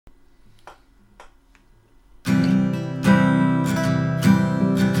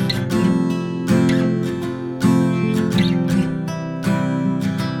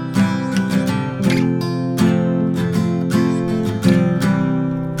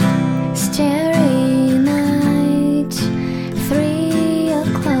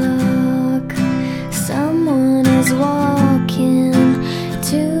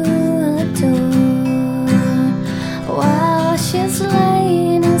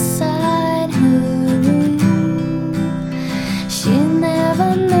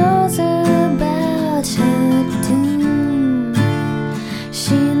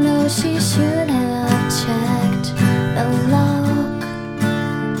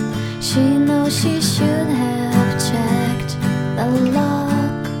She knows she should have checked the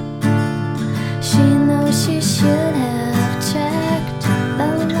lock. She knows she should have checked the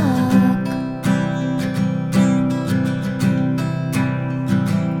lock.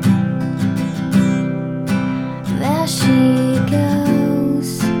 There she goes,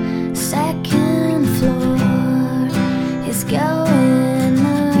 second floor. He's going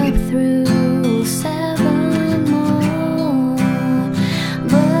up through 7 more,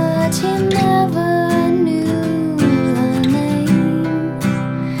 but he never knew her name.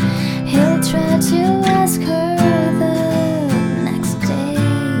 He'll try to ask her the next day.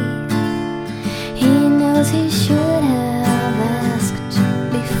 He knows he should have asked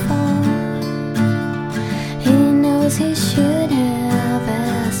before. He knows he should have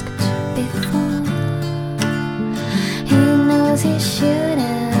asked before. He knows he should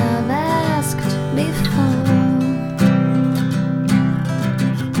have asked before.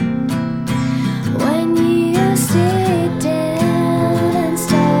 When you sit down and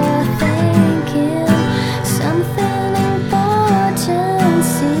start thinking, something important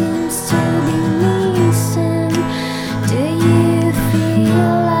seems to be missing. Do you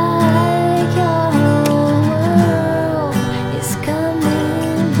feel like your whole world is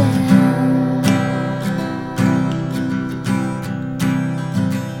coming down?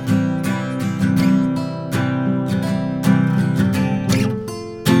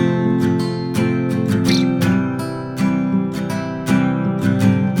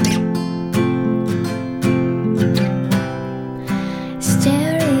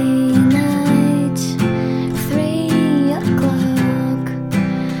 Starry night, 3 o'clock.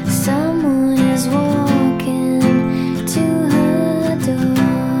 Someone is walking to her door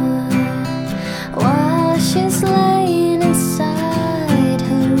while she's laying inside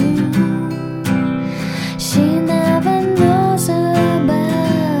her room. She never knows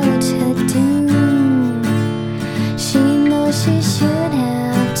about her doom. She knows she should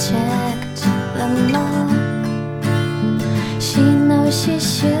have checked the lock. She knows she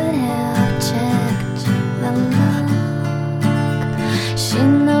should have checked the lock. She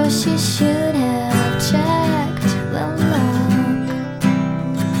knows she should